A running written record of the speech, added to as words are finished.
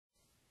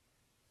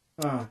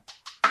Yeah.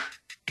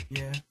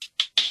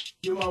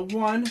 You're my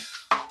one.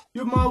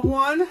 You're my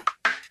one.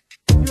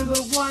 You're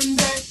the one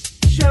that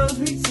shows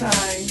me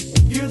time.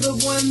 You're the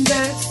one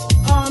that's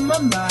on my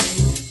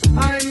mind.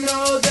 I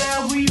know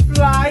that we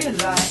fly a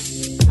lot.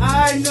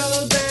 I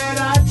know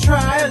that I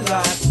try a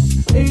lot.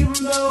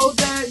 Even though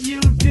that you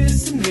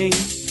dissing me,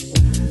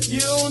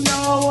 you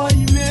know why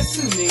you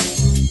missing me.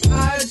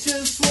 I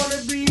just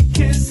wanna be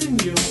kissing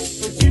you,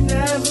 but you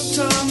never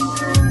come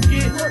to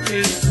get with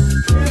me.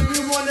 If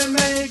you wanna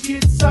make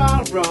it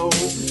sorrow,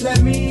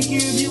 let me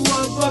give you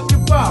 $1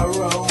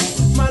 borrow.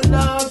 My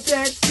love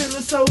that's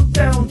feeling so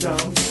down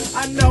dumb.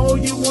 I know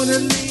you wanna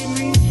leave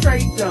me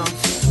straight dumb.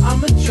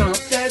 I'm a chump,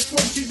 that's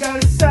what you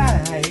gotta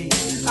say.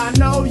 I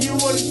know you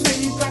wanna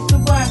say you got the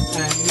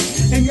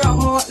way, and your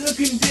heart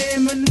looking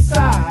dim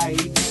inside.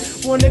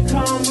 Wanna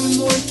come and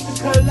want to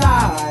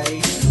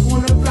collide.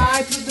 Wanna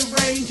ride through the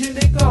range and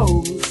it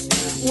goes.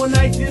 When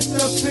I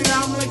disappear,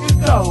 I'm like a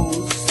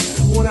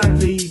ghost. When I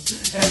leave,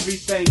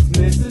 everything's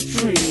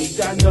misintrigued.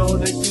 I know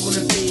that you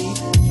wanna be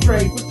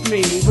straight with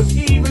me, but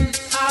even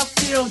I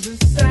feel the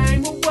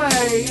same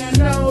way. I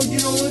know you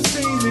don't wanna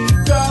see me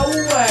go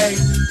away.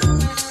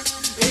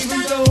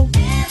 Even though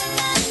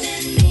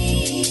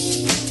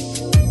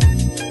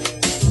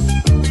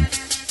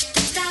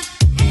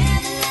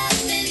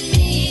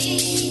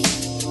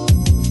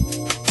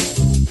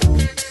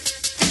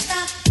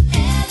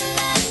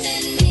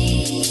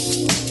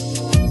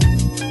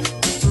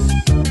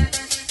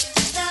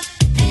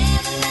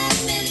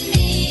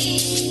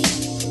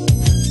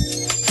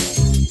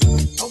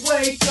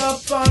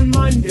on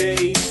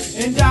Monday,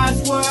 and I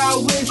swear I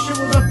wish it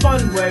was a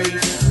fun way.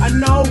 I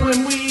know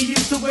when we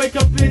used to wake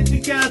up in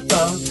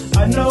together,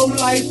 I know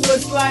life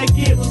was like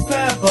it was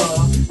clever,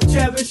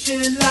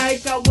 cherishing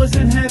like I was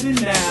in heaven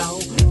now.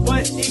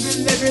 But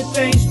even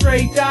everything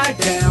straight died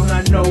down.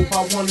 I know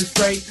I want to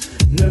straight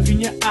look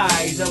in your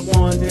eyes. I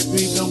want to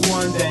be the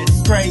one that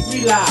straight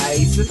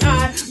relies, and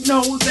I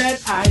know that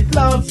I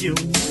love you.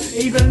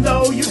 Even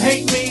though you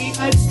hate me,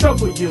 I'd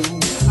struggle you.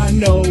 I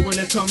know when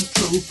it comes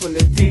true from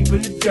the deep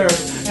in the dirt,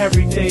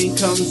 everything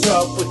comes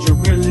up with your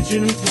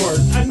religion and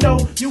worth. I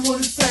know you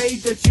wanna say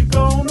that you're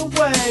gone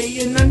away,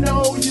 and I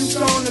know you're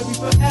gonna be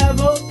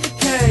forever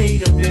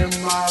decayed. But then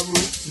my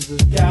roots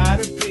has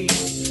gotta be.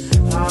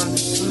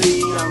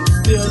 Honestly, I'm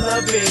still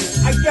loving.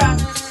 I got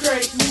to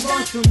straight move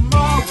on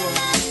tomorrow.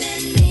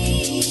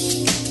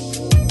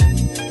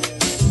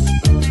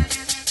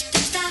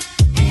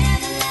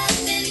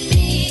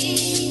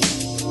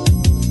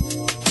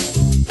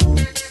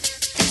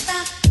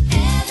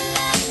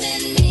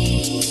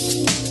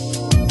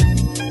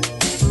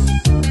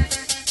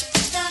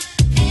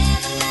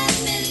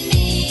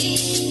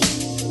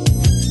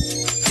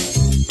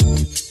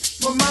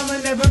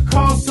 Never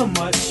called so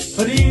much,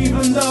 but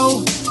even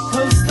though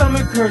her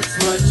stomach hurts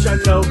much, I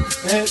know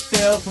that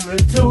fell from a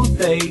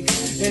toothache,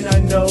 and I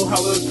know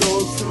how it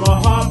goes from a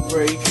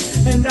heartbreak,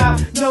 and I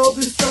know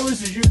the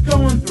stories that you're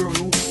going through,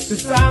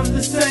 'cause I'm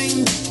the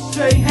same,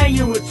 stay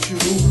hanging with you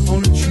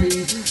on the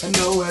tree. I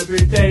know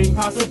everything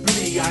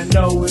possibly, I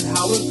know it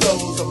how it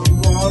goes, so we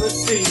wanna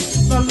see.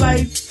 My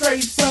life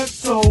straight sucks,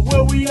 so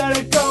where we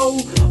gotta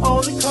go?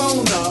 On the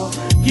corner,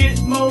 get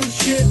more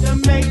shit to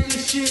make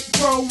this shit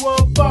grow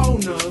up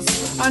on us.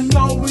 I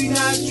know we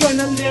not trying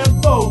to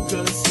live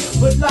bogus,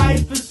 but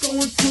life is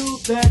going to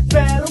that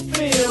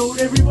battlefield.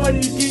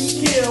 Everybody's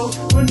getting killed,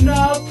 but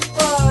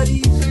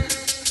nobody's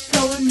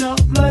throwing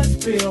up blood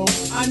spill.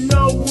 I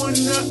know when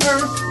the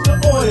earth, the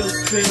oil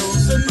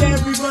spills, and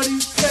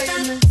everybody's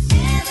saying it's